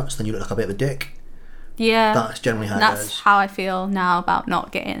comes out, so then you look like a bit of a dick. Yeah, that's generally how it goes. That's how I feel now about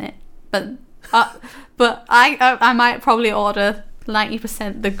not getting it, but I might probably order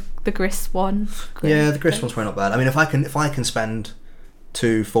 90% the Gris one. Yeah, the Gris one's probably not bad. I mean, if I can spend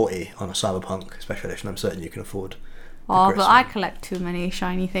 $240 on a Cyberpunk special edition, I'm certain you can afford. But I collect too many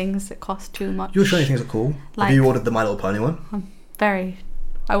shiny things. It costs too much. Your shiny things are cool. Have you ordered the My Little Pony one? I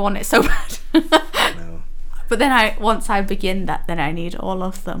want it so bad. No. But then once I begin that, then I need all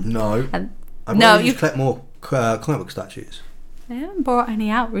of them. No. You collect more comic book statues. I haven't brought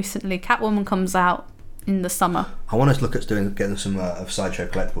any out recently. Catwoman comes out in the summer. I want us to look at getting some of Sideshow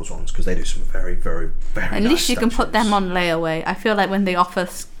Collectibles ones, because they do some very, very, very At nice least you can statues. put them on layaway. I feel like when they offer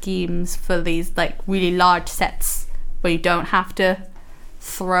schemes for these like really large sets where you don't have to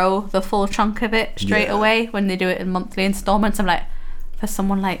throw the full chunk of it straight away when they do it in monthly installments. I'm like, for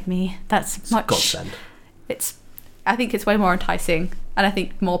someone like me, that's much. Godsend. I think it's way more enticing, and I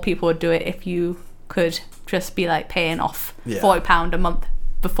think more people would do it if you could just be like paying off £40 a month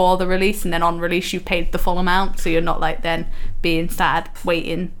before the release, and then on release you paid the full amount, so you're not like then being sad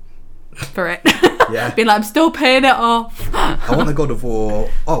waiting for it. Being like, I'm still paying it off. I want the God of War.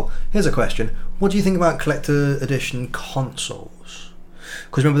 Oh, here's a question. What do you think about collector edition consoles?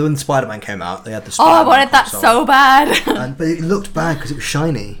 Because remember when Spider-Man came out, they had the Spider-Man I wanted that so bad. But it looked bad because it was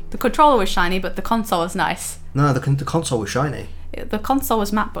shiny. The controller was shiny, but the console was nice. No, the console was shiny. The console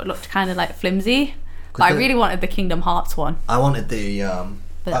was matte, but looked kind of like flimsy. But I really wanted the Kingdom Hearts one. I wanted the...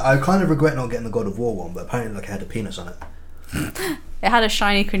 I kind of regret not getting the God of War one, but apparently like, it had a penis on it. It had a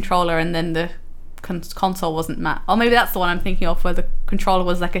shiny controller, and then the console wasn't matte. Or maybe that's the one I'm thinking of, where the controller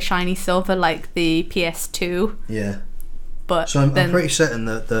was like a shiny silver, like the PS2. Yeah. But so I'm pretty certain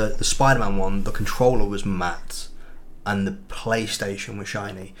that the Spider-Man one, the controller was matte, and the PlayStation was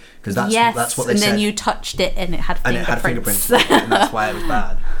shiny, because that's what they said. And then you touched it, and it had fingerprints. And that's why it was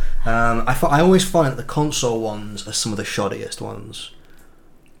bad. I always find that the console ones are some of the shoddiest ones.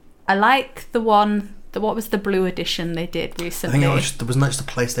 I like the one. What was the blue edition they did recently? I think it was the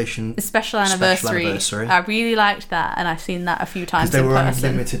PlayStation the special anniversary. I really liked that, and I've seen that a few times. Because they were only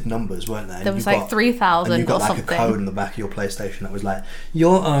limited numbers, weren't they? There was like 3,000 or something. And you got like a code on the back of your PlayStation that was like,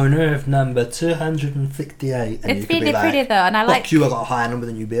 "You're owner of number 268." And it's really pretty though, and I like. Fuck you! I got a higher number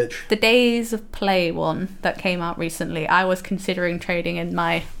than you, bitch. The Days of Play one that came out recently, I was considering trading in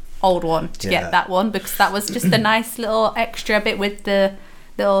my old one to get that one, because that was just a nice little extra bit with the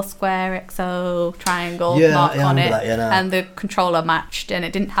little square XO triangle mark on it, and the controller matched, and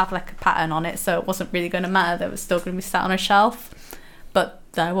it didn't have like a pattern on it, so it wasn't really going to matter. That was still going to be sat on a shelf. But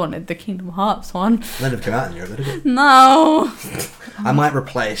I wanted the Kingdom Hearts one. Then it came out in Europe, did it? No. I might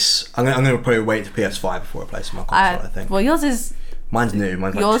replace. I'm going to probably wait to PS5 before replacing my console. I think. Well, yours is. Mine's new.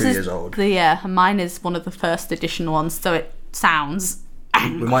 Mine's like 2 years old. Mine is one of the first edition ones, so it sounds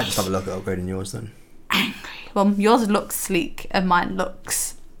angry. We might just have a look at upgrading yours then. Angry. Well, yours looks sleek, and mine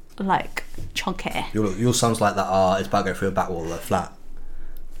looks like chunky. Yours sounds like that. It's about to go through a back wall, flat.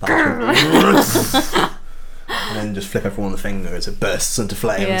 And then just flip everyone on the finger as it bursts into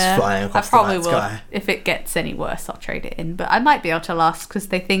flames, flying across the night sky. I probably will. If it gets any worse, I'll trade it in. But I might be able to last, because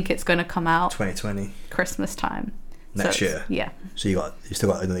they think it's going to come out 2020 Christmas time next year. Yeah. So you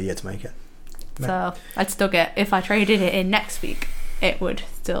still got another year to make it. So I'd still get, if I traded it in next week, it would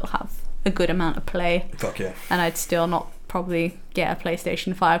still have a good amount of play. Fuck yeah. And I'd still not probably get a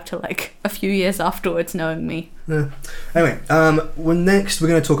PlayStation 5 till like a few years afterwards, knowing me. Yeah. Anyway, next we're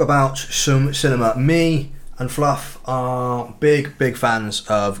going to talk about some cinema. Me and Fluff are big fans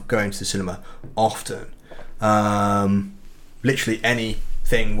of going to the cinema often. Literally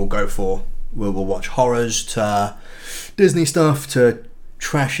anything we'll go for. We'll watch horrors to Disney stuff to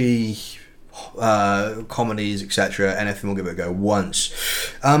trashy comedies, etc. Anything, we'll give it a go once.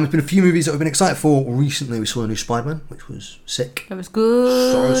 There's been a few movies that we've been excited for recently. We saw a new Spider-Man, which was sick. It was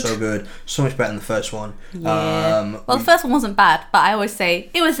good. So good. So much better than the first one. Yeah. Well, the first one wasn't bad, but I always say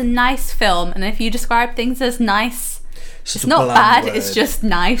it was a nice film, and if you describe things as nice, it's not bad, word. It's just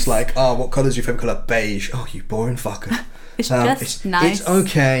nice. It's like, what colour's your favourite colour? Beige. Oh, you boring fucker. It's just nice. It's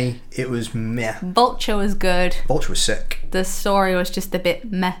okay. It was meh. Vulture was good. Vulture was sick. The story was just a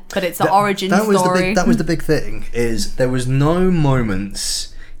bit meh, but it's an origin story. That was the big thing, is there was no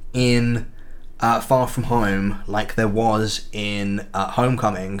moments in Far From Home like there was in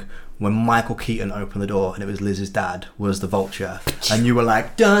Homecoming, when Michael Keaton opened the door and it was Liz's dad was the Vulture, and you were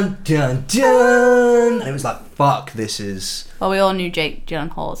like, dun dun dun, and it was like, fuck, this is... Well, we all knew Jake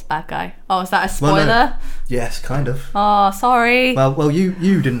Gyllenhaal's bad guy. Oh, is that a spoiler? Well, no. Yes, kind of. Oh, sorry. Well,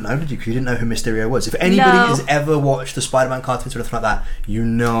 you didn't know, did you? 'Cause you didn't know who Mysterio was. If anybody has ever watched the Spider-Man cartoons or anything like that, you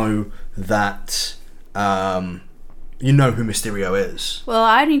know that... you know who Mysterio is. Well,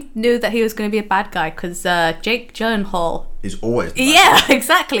 I only knew that he was going to be a bad guy because Jake Gyllenhaal is always the bad guy.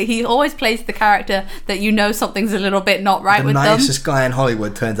 Exactly. He always plays the character that you know something's a little bit not right with them. The nicest guy in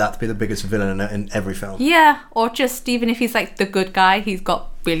Hollywood turns out to be the biggest villain in every film. Yeah, or just even if he's like the good guy, he's got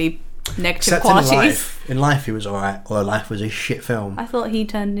really negative qualities. In life he was alright, although Life was a shit film. I thought he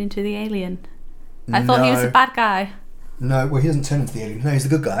turned into the alien. I thought he was a bad guy. No, well, he doesn't turn into the alien. No, he's the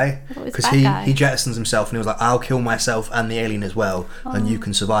good guy. Because he jettisons himself and he was like, I'll kill myself and the alien as well, and you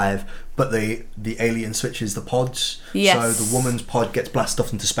can survive. But the alien switches the pods. Yes. So the woman's pod gets blasted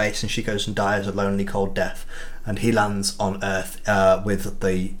off into space and she goes and dies a lonely, cold death. And he lands on Earth with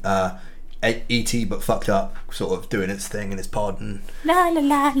the E.T. but fucked up, sort of doing its thing in its pod and la la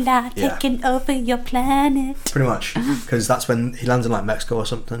la la, taking over your planet. Pretty much, because that's when he lands in like Mexico or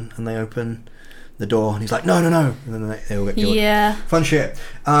something, and they open the door, and he's like, no, and then they all get killed. Yeah, fun shit.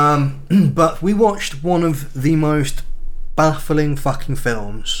 But we watched one of the most baffling fucking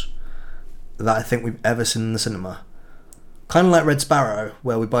films that I think we've ever seen in the cinema. Kind of like Red Sparrow,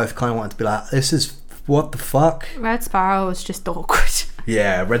 where we both kind of wanted to be like, this is what the fuck. Red Sparrow was just awkward.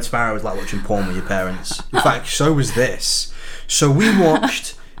 Yeah, Red Sparrow was like watching porn with your parents. In fact, so was this. So we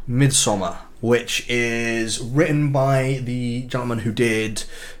watched Midsommer, which is written by the gentleman who did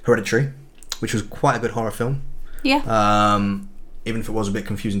Hereditary, which was quite a good horror film. Yeah. Even if it was a bit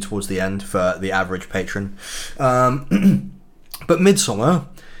confusing towards the end for the average patron. But Midsommer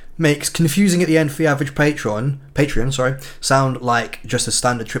makes confusing at the end for the average Patreon, sound like just a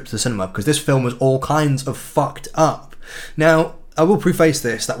standard trip to the cinema, because this film was all kinds of fucked up. Now, I will preface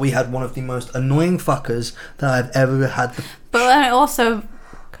this that we had one of the most annoying fuckers that I've ever had. But then also,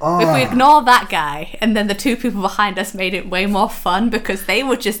 if we ignore that guy, and then the two people behind us made it way more fun because they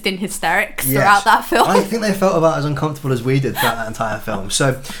were just in hysterics throughout that film. I think they felt about as uncomfortable as we did throughout that entire film.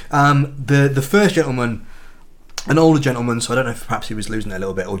 So, the first gentleman, an older gentleman, so I don't know if perhaps he was losing it a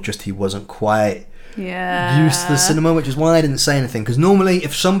little bit or just he wasn't quite used to the cinema, which is why I didn't say anything. Because normally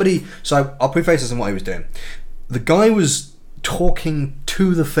if somebody... So I'll preface this on what he was doing. The guy was talking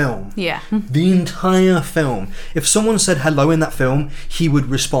to the film. Yeah. The entire film. If someone said hello in that film, he would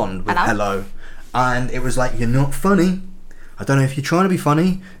respond with hello. And it was like, you're not funny. I don't know if you're trying to be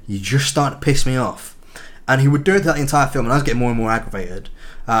funny. You just start to piss me off. And he would do it throughout the entire film, and I was getting more and more aggravated.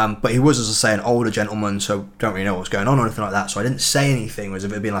 But he was, as I say, an older gentleman, so don't really know what's going on or anything like that. So I didn't say anything. Whereas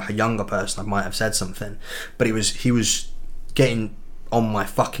if it had been like a younger person, I might have said something. But he was getting on my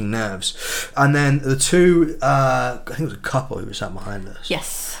fucking nerves. And then the two, I think it was a couple who was sat behind us.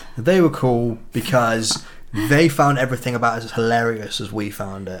 Yes. They were cool because they found everything about it as hilarious as we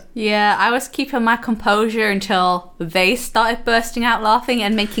found it. Yeah, I was keeping my composure until they started bursting out laughing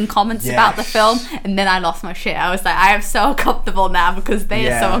and making comments about the film, and then I lost my shit. I was like, I am so uncomfortable now because they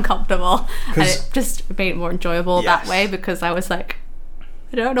are so uncomfortable. And it just made it more enjoyable that way, because I was like,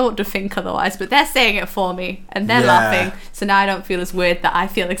 I don't know what to think otherwise, but they're saying it for me and they're laughing, so now I don't feel as weird that I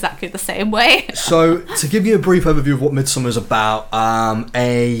feel exactly the same way. So, to give you a brief overview of what Midsommer is about,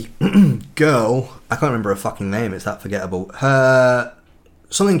 a girl, I can't remember her fucking name, it's that forgettable,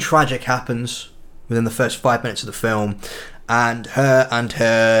 something tragic happens within the first 5 minutes of the film, and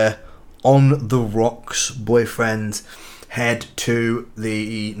her on the rocks boyfriend head to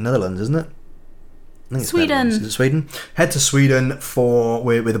the Netherlands, isn't it? I think Sweden. Is it Sweden? Head to Sweden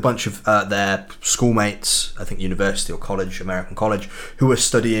with a bunch of their schoolmates, I think university or college, American college, who are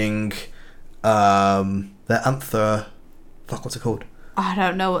studying their what's it called? I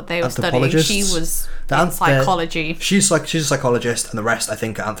don't know what they were studying. She was in psychology. She's a psychologist, and the rest, I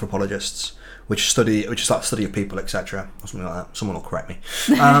think, are anthropologists, which is like study of people, etc. or something like that. Someone will correct me.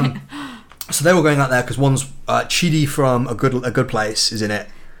 So they were going out there because one's Chidi from a good place is in it.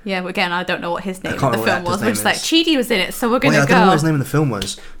 Yeah, again, I don't know what his name in the film was. We're just like, Chidi was in it, so we're going to go. I don't know what his name in the film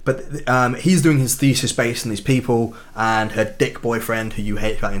was, but he's doing his thesis based on these people, and her dick boyfriend, who you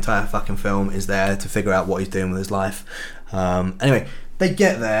hate throughout the entire fucking film, is there to figure out what he's doing with his life. Anyway, they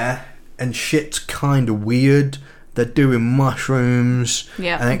get there, and shit's kind of weird. They're doing mushrooms,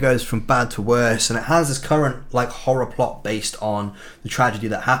 and it goes from bad to worse, and it has this current like horror plot based on the tragedy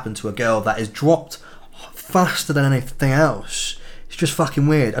that happened to a girl that is dropped faster than anything else. It's just fucking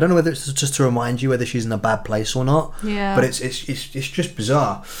weird. I don't know whether it's just to remind you whether she's in a bad place or not. Yeah. But it's just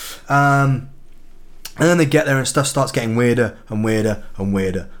bizarre. And then they get there and stuff starts getting weirder and weirder and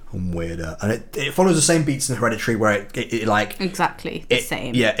weirder and weirder. And it follows the same beats in Hereditary where it like... Exactly the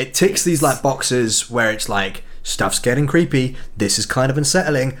same. Yeah, it ticks these like boxes where it's like, stuff's getting creepy, this is kind of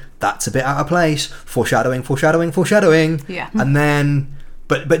unsettling, that's a bit out of place, foreshadowing. Yeah. And then...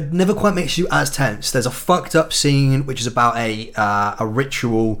 But never quite makes you as tense. There's a fucked up scene which is about a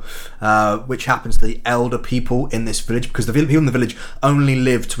ritual which happens to the elder people in this village, because the people in the village only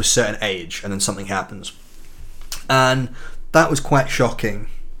live to a certain age and then something happens. And that was quite shocking,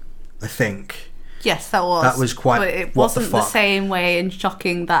 I think. Yes, that was. That was quite... But it wasn't the same way and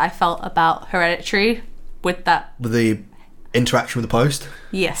shocking that I felt about Hereditary with the interaction with the post.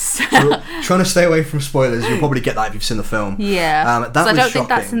 Yes. So, trying to stay away from spoilers. You'll probably get that if you've seen the film. Yeah. That was I don't shocking. think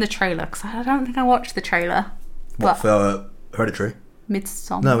that's in the trailer, because I don't think I watched the trailer. What, for Hereditary?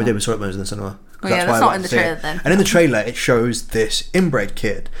 Midsommer. No, we did. We saw it when it was in the cinema. That's not in the trailer then. And in the trailer, it shows this inbred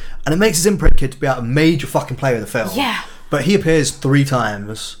kid, and it makes this inbred kid to be a major fucking player of the film. Yeah. But he appears 3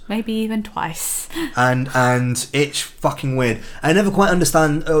 times. Maybe even twice. And it's fucking weird. I never quite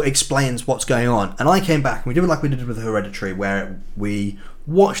understand or explains what's going on. And I came back and we did it like we did with Hereditary, where we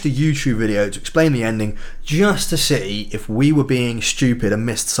watched a YouTube video to explain the ending just to see if we were being stupid and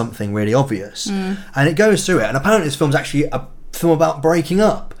missed something really obvious. And it goes through it. And apparently this film's actually a film about breaking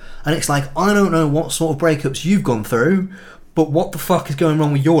up. And it's like, I don't know what sort of breakups you've gone through, but what the fuck is going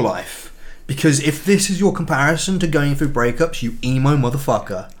wrong with your life? Because if this is your comparison to going through breakups, you emo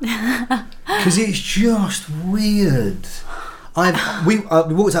motherfucker. Because it's just weird. We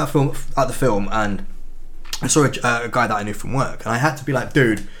walked out at the film and I saw a guy that I knew from work, and I had to be like,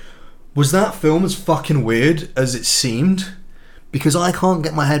 dude, was that film as fucking weird as it seemed? Because I can't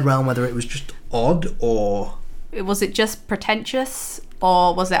get my head around whether it was just odd or... Was it just pretentious,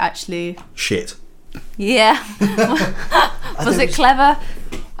 or was it actually... shit. Yeah. Was it clever?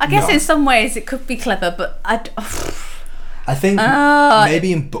 I guess in some ways it could be clever, but I think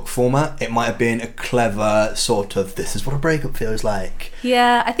maybe in book format it might have been a clever sort of, this is what a breakup feels like.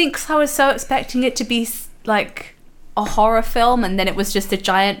 Yeah, I think I was so expecting it to be like a horror film, and then it was just a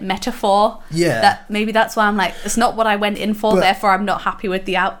giant metaphor. Yeah. That maybe that's why I'm like, it's not what I went in for, therefore I'm not happy with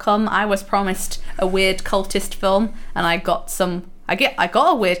the outcome. I was promised a weird cultist film, and I got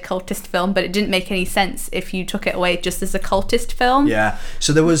a weird cultist film, but it didn't make any sense if you took it away just as a cultist film. Yeah.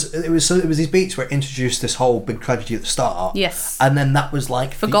 So it was these beats where it introduced this whole big tragedy at the start. Yes. And then that was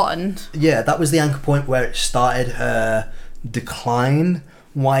like forgotten. That was the anchor point where it started her decline.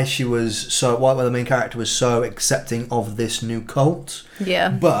 Why the main character was so accepting of this new cult. Yeah.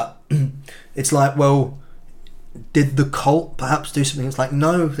 But it's like, well, did the cult perhaps do something? It's like,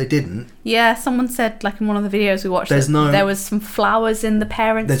 no, they didn't. Yeah, someone said, like in one of the videos we watched, there was some flowers in the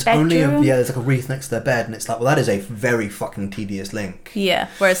parents' bedroom. There's like a wreath next to their bed, and it's like, well, that is a very fucking tedious link. Yeah,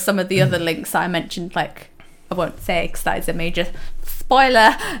 whereas some of the other links I mentioned, like, I won't say because that is a major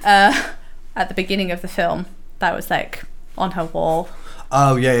spoiler, at the beginning of the film, that was like on her wall.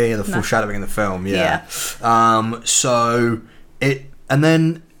 Oh, yeah, the foreshadowing in the film, yeah. So it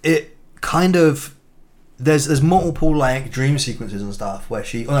kind of... There's multiple like dream sequences and stuff where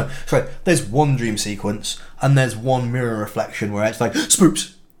there's one dream sequence and there's one mirror reflection where it's like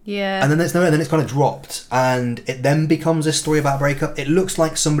spoops. Yeah. And then it's kind of dropped, and it then becomes a story about a breakup. It looks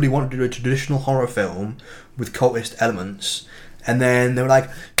like somebody wanted to do a traditional horror film with cultist elements, and then they were like,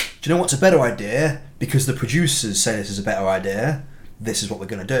 do you know what's a better idea? Because the producers say this is a better idea, this is what we're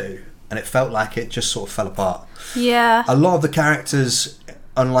going to do. And it felt like it just sort of fell apart. Yeah. A lot of the characters,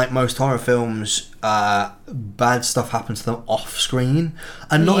 unlike most horror films, bad stuff happens to them off screen,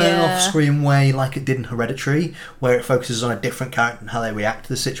 and not in an off screen way like it did in Hereditary, where it focuses on a different character and how they react to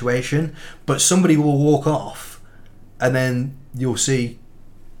the situation. But somebody will walk off and then you'll see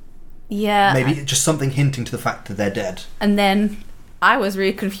maybe just something hinting to the fact that they're dead. And then I was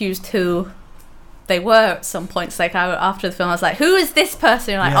really confused who they were at some points. Like after the film I was like, who is this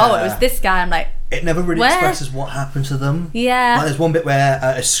person? Like, oh, it was this guy. I'm like, it never really expresses what happened to them. Yeah. Like there's one bit where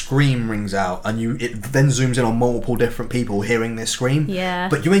a scream rings out, and it then zooms in on multiple different people hearing this scream. Yeah.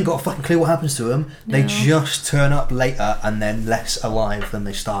 But you ain't got a fucking clue what happens to them. No. They just turn up later and then less alive than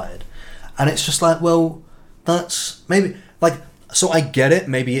they started. And it's just like, well, that's maybe like... So I get it,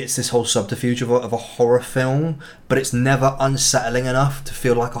 maybe it's this whole subterfuge of a horror film, but it's never unsettling enough to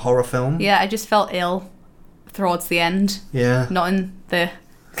feel like a horror film. Yeah, I just felt ill towards the end. Yeah. Not in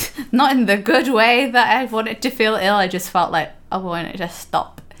the good way that I wanted to feel ill. I just felt like I wanted to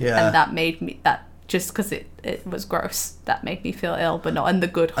stop. Yeah. And that made me, just because it was gross, that made me feel ill, but not in the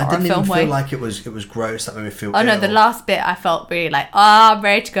good horror film way. I didn't even feel like it was gross, that made me feel ill. Oh no, the last bit I felt really like, I'm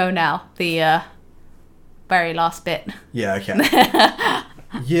ready to go now. The very last bit. Yeah, okay.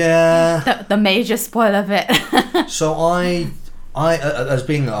 Yeah. The major spoiler bit. So I, as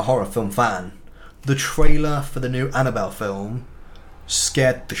being a horror film fan, the trailer for the new Annabelle film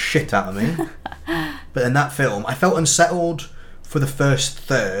scared the shit out of me. But in that film, I felt unsettled for the first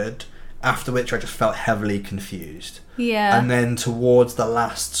third, after which I just felt heavily confused. Yeah. And then towards the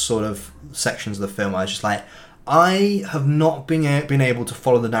last sort of sections of the film, I was just like, I have not been able to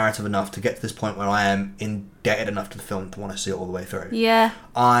follow the narrative enough to get to this point where I am indebted enough to the film to want to see it all the way through. Yeah.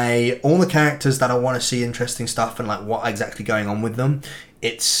 All the characters that I want to see interesting stuff and like what exactly going on with them,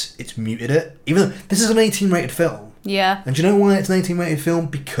 it's muted it. Even though this is an 18 rated film. Yeah. And do you know why it's an 18 rated film?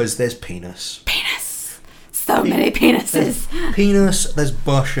 Because there's penis. So many penises. There's penis, there's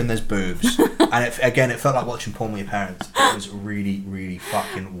bush, and there's boobs. And it felt like watching porn with your parents. It was really, really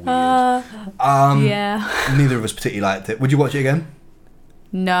fucking weird. Yeah. Neither of us particularly liked it. Would you watch it again?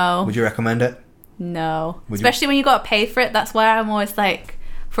 No. Would you recommend it? No. Especially when you got to pay for it. That's why I'm always like,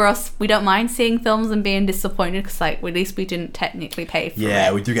 for us, we don't mind seeing films and being disappointed because, like, at least we didn't technically pay for it.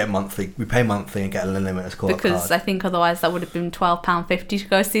 Yeah, we do get monthly. We pay monthly and get a limited call because card. I think otherwise that would have been £12.50 to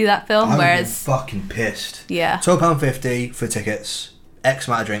go see that film. I would whereas be fucking pissed. Yeah. £12.50 for tickets, X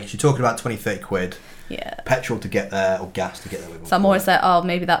amount of drinks. You're talking about 20-30 quid. Yeah. Petrol to get there, or gas to get there. So I'm always like, oh,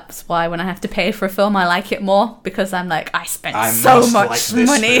 maybe that's why when I have to pay for a film, I like it more, because I'm like, I spent so much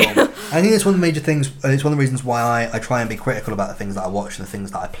money. I think it's one of the major things, and it's one of the reasons why I try and be critical about the things that I watch and the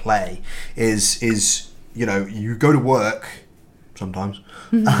things that I play, is you know, you go to work sometimes,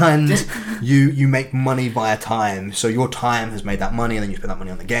 and you make money via time. So your time has made that money, and then you spend that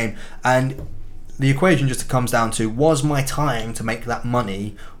money on the game. And the equation just comes down to, was my time to make that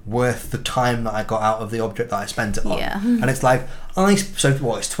money worth the time that I got out of the object that I spent it on? Yeah. And it's like, it's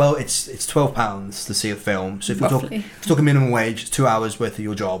 £12 to see a film. So if you're talking minimum wage, it's 2 hours worth of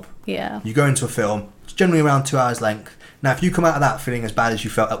your job. Yeah. You go into a film, it's generally around 2 hours length. Now, if you come out of that feeling as bad as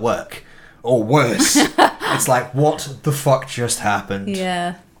you felt at work, or worse, it's like, what the fuck just happened?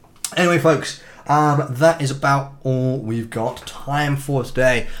 Yeah. Anyway, folks, that is about all we've got time for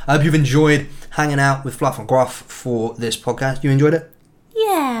today. I hope you've enjoyed hanging out with Fluff and Gruff for this podcast. You enjoyed it?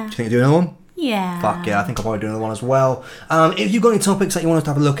 Yeah. Do you think you'll do another one? Yeah. Fuck yeah, I think I'll probably do another one as well. If you've got any topics that you want us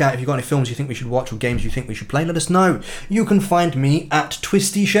to have a look at, if you've got any films you think we should watch or games you think we should play, let us know. You can find me at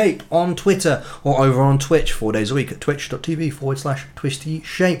Twisty Shape on Twitter, or over on Twitch 4 days a week at twitch.tv/Twisty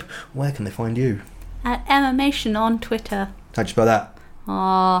Shape. Where can they find you? At Emmamation on Twitter. How'd you spell that?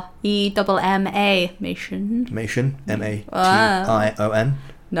 EMMA Mation. Mation, M-A-T-I-O-N.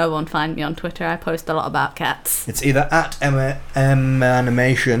 No one find me on Twitter. I post a lot about cats. It's either at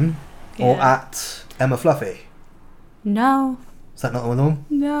Emmanimation or at Emma Fluffy. No. Is that not the one?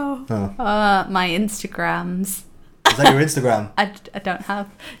 No. Oh. My Instagrams. Is that your Instagram? I don't have...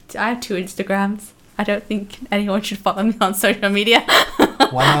 I have 2 Instagrams. I don't think anyone should follow me on social media.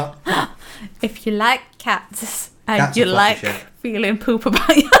 Why not? If you like cats and Cats you are fluffy like shit. feeling poop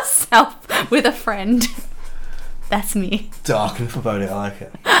about yourself with a friend, that's me. Dark and foreboding, I like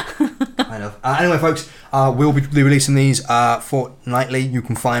it. Kind of. Anyway, folks, we'll be releasing these fortnightly. You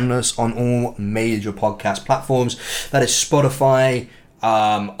can find us on all major podcast platforms. That is Spotify,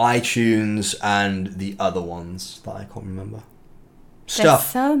 iTunes, and the other ones that I can't remember. There's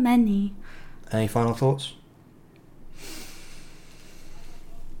so many. Any final thoughts?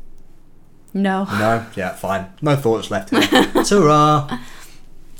 No. No? Yeah, fine. No thoughts left here. Ta-ra!